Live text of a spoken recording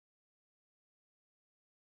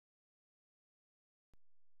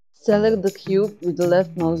Select the cube with the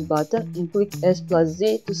left mouse button and click S plus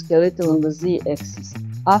Z to scale it along the Z axis.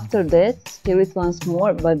 After that, scale it once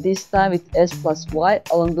more, but this time with S plus Y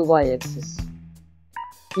along the Y axis.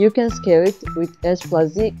 You can scale it with S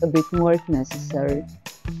plus Z a bit more if necessary.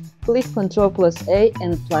 Click Ctrl plus A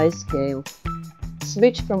and apply scale.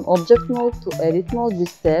 Switch from object mode to edit mode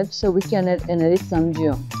with tab so we can add and edit some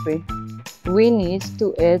geometry. We need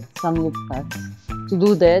to add some loop cuts. To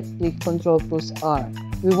do that, click Ctrl plus R.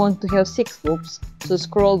 We want to have 6 loops, so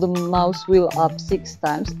scroll the mouse wheel up 6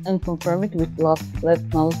 times and confirm it with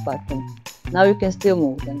left mouse button. Now you can still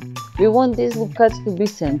move them. We want these loop cuts to be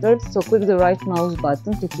centered, so click the right mouse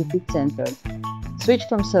button to keep it centered. Switch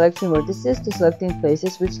from selecting vertices to selecting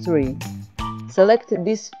faces with 3. Select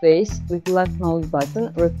this face with left mouse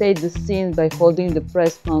button, rotate the scene by holding the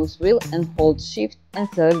pressed mouse wheel and hold Shift and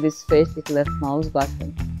select this face with left mouse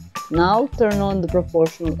button. Now turn on the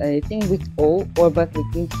proportional editing with O or by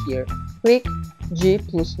clicking here. Click G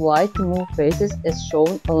plus Y to move faces as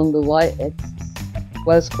shown along the Y axis.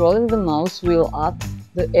 While scrolling the mouse wheel up,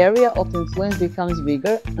 the area of influence becomes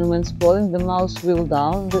bigger, and when scrolling the mouse wheel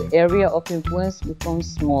down, the area of influence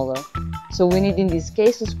becomes smaller. So we need in this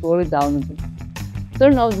case to scroll it down a bit.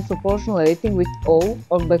 Turn off the proportional editing with O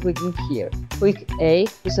or by clicking here. Click A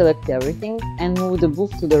to select everything and move the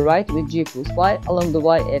book to the right with G plus Y along the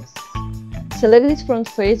Y axis. Select this front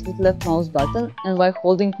face with left mouse button and while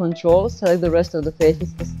holding Ctrl, select the rest of the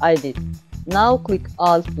faces as I did. Now click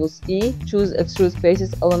Alt plus E, choose Extrude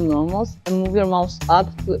Faces along normals and move your mouse up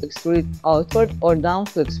to extrude it outward or down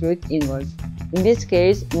to extrude it inward. In this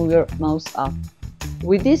case, move your mouse up.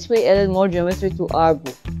 With this we added more geometry to our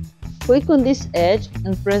book. Click on this edge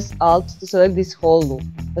and press Alt to select this whole loop.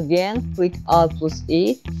 Again, click Alt plus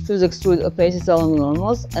E, choose Extrude Faces along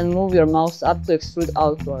normals and move your mouse up to extrude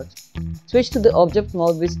outward. Switch to the object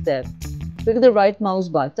mode with tab. Click the right mouse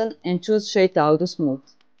button and choose Shade Auto Smooth.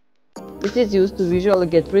 This is used to visually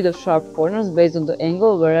get rid of sharp corners based on the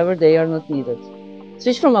angle wherever they are not needed.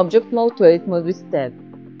 Switch from object mode to edit mode with tab.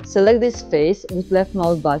 Select this face with left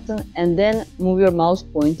mouse button and then move your mouse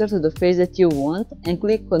pointer to the face that you want and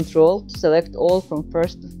click Ctrl to select all from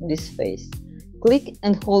first this face. Click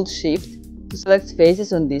and hold Shift to select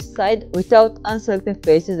faces on this side without unselecting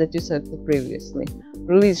faces that you selected previously.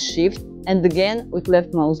 Release Shift and again with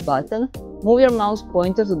left mouse button, move your mouse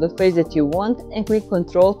pointer to the face that you want and click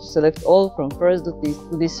Ctrl to select all from first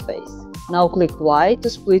to this face. Now click Y to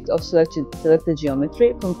split off selected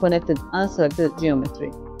geometry from connected unselected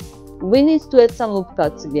geometry. We need to add some loop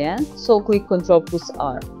cuts again, so click Ctrl plus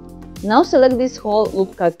R. Now select this whole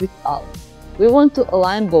loop cut with Alt. We want to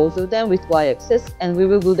align both of them with Y axis and we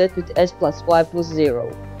will do that with S plus Y plus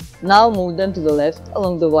 0. Now move them to the left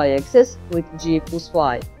along the Y axis with G plus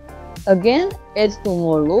Y. Again, add 2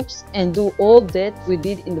 more loops and do all that we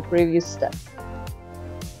did in the previous step.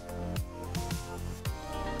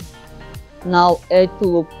 Now add 2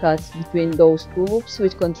 loop cuts between those 2 loops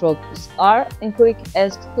with Ctrl plus R and click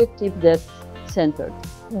S to keep that centered.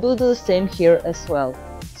 Do the same here as well.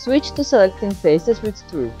 Switch to selecting faces with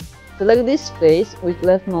True. Select this face with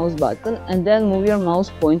left mouse button and then move your mouse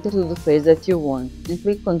pointer to the face that you want and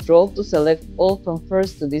click Ctrl to select all from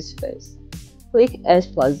first to this face. Click S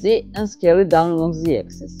plus Z and scale it down along Z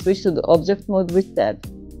axis. Switch to the object mode with tab.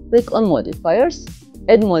 Click on modifiers.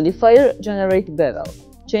 Add modifier Generate Bevel.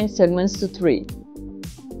 Change segments to 3.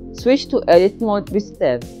 Switch to edit mode with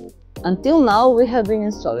tab. Until now we have been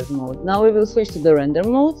in solid mode. Now we will switch to the render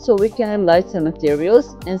mode so we can add lights and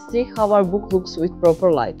materials and see how our book looks with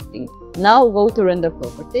proper lighting. Now go to render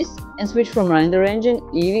properties and switch from render engine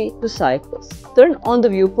Eevee to Cycles. Turn on the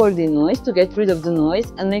viewport denoise to get rid of the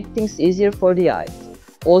noise and make things easier for the eye.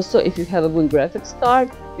 Also, if you have a good graphics card,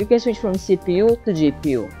 you can switch from CPU to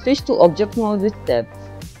GPU. Switch to object mode with tab.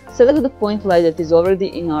 Select the point light that is already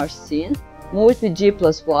in our scene, move it with G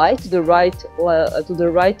plus Y to the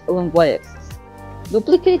right along Y axis.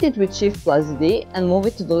 Duplicate it with Shift plus D and move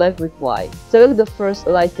it to the left with Y. Select the first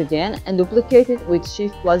light again and duplicate it with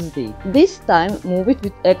Shift plus D. This time move it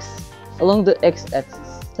with X along the X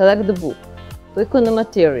axis. Select the book. Click on the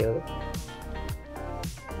material.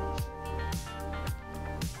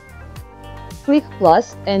 Click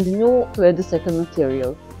plus and new to add the second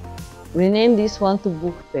material. Rename this one to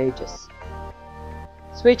Book Pages.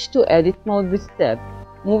 Switch to edit mode with tab.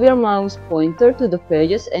 Move your mouse pointer to the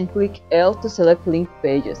pages and click L to select linked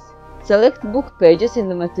pages. Select Book Pages in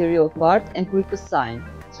the material part and click Assign.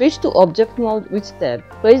 Switch to object mode with tab.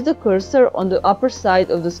 Place the cursor on the upper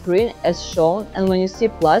side of the screen as shown and when you see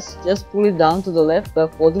plus, just pull it down to the left by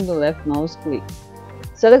holding the left mouse click.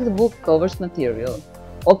 Select the book covers material.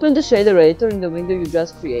 Open the shader editor in the window you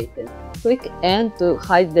just created. Click N to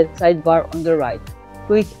hide that sidebar on the right.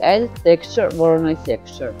 Click Add Texture Voronoi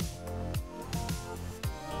Texture.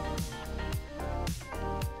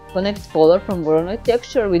 Connect color from Voronoi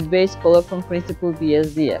Texture with base color from Principled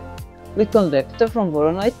BSDF. Click on Vector from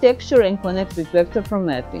Voronoi Texture and connect with Vector from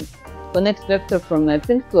Mapping. Connect Vector from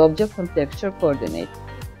Mapping to Object from Texture Coordinate.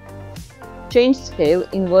 Change scale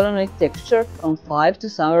in Voronoi Texture from 5 to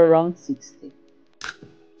somewhere around 60.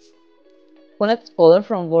 Connect color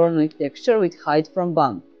from Voronoi Texture with height from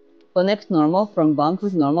bump. Connect normal from bump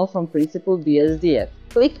with normal from Principled BSDF.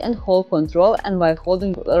 Click and hold Ctrl and while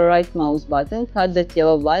holding the right mouse button, cut that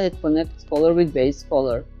yellow line that connects color with base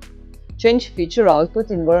color. Change feature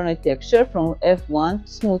output in Voronoi Texture from F1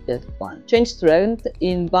 to smooth F1. Change strength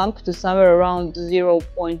in bump to somewhere around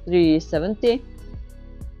 0.370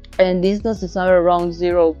 and distance to somewhere around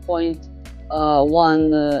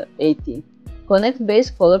 0.180. Connect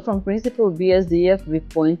base color from Principled BSDF with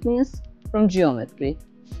pointings from geometry.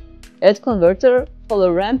 Add converter,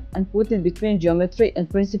 color ramp and put it between geometry and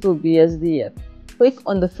Principled BSDF. Click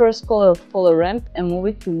on the first color of color ramp and move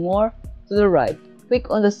it more to the right. Click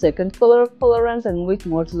on the second color of color ramp and move it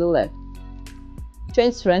more to the left.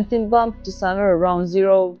 Change strength in bump to somewhere around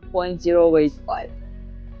 0.085.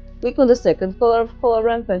 Click on the second color of color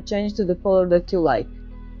ramp and change to the color that you like.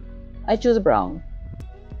 I choose brown.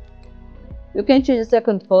 You can change the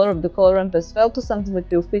second color of the color ramp as well to something that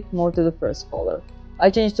will fit more to the first color. I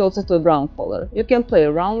changed also to a brown color. You can play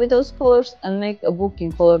around with those colors and make a book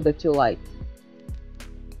in color that you like.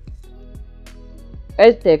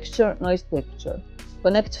 Add texture, noise texture.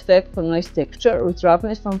 Connect effect from noise texture with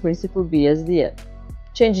roughness from Principled BSDF.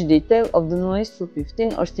 Change detail of the noise to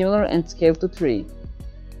 15 or similar and scale to 3.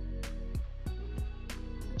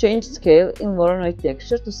 Change scale in Voronoi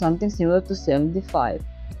Texture to something similar to 75.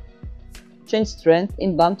 Change strength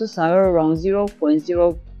in bump to somewhere around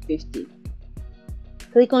 0.050.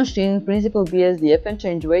 Click on Sheen in Principled BSDF and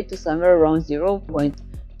change weight to somewhere around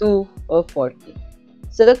 0.240.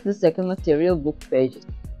 Select the second material book pages.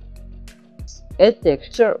 Add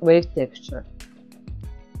texture, wave texture.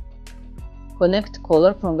 Connect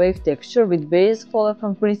color from wave texture with base color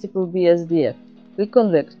from Principled BSDF. Click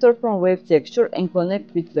on vector from wave texture and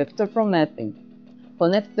connect with vector from mapping.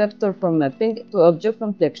 Connect vector from mapping to object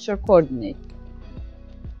from texture coordinate.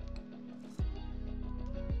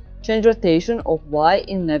 Change rotation of Y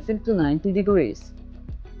in mapping to 90 degrees.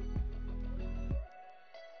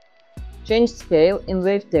 Change scale in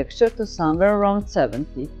wave texture to somewhere around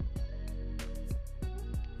 70.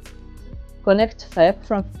 Connect fab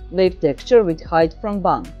from wave texture with height from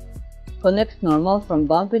bump. Connect normal from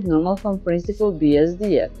bump with normal from Principled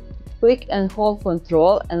BSDF. Click and hold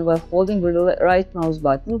Ctrl and while holding the right mouse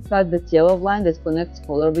button, cut that yellow line that connects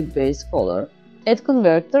color with base color. Add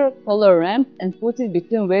converter, color ramp and put it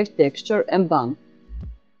between wave texture and bump.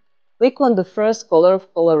 Click on the first color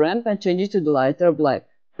of color ramp and change it to the lighter black.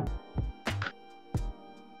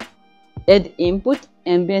 Add input,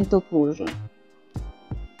 ambient occlusion.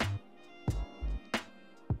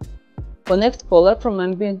 Connect color from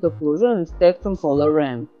ambient occlusion with text from color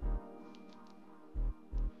ramp.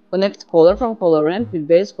 Connect color from color ramp with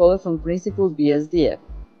base color from Principled BSDF.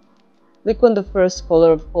 Click on the first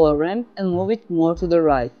color of color ramp and move it more to the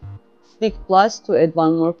right. Click plus to add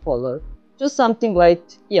one more color, just something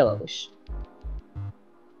light yellowish.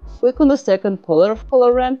 Click on the second color of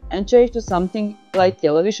color ramp and change to something light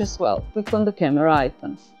yellowish as well. Click on the camera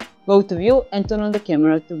icon. Go to view and turn on the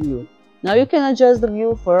camera to view. Now you can adjust the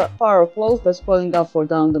view for far or close by scrolling up or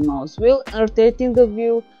down the mouse wheel and rotating the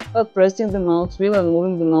view while pressing the mouse wheel and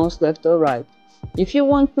moving the mouse left or right. If you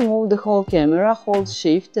want to move the whole camera, hold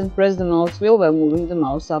Shift and press the mouse wheel while moving the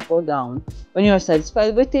mouse up or down. When you are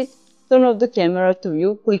satisfied with it, turn off the camera to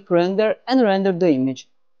view, click Render and render the image.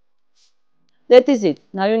 That is it.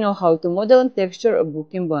 Now you know how to model and texture a book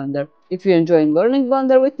in Blender. If you enjoy learning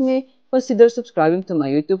Blender with me, consider subscribing to my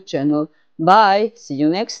YouTube channel. Bye! See you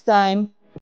next time!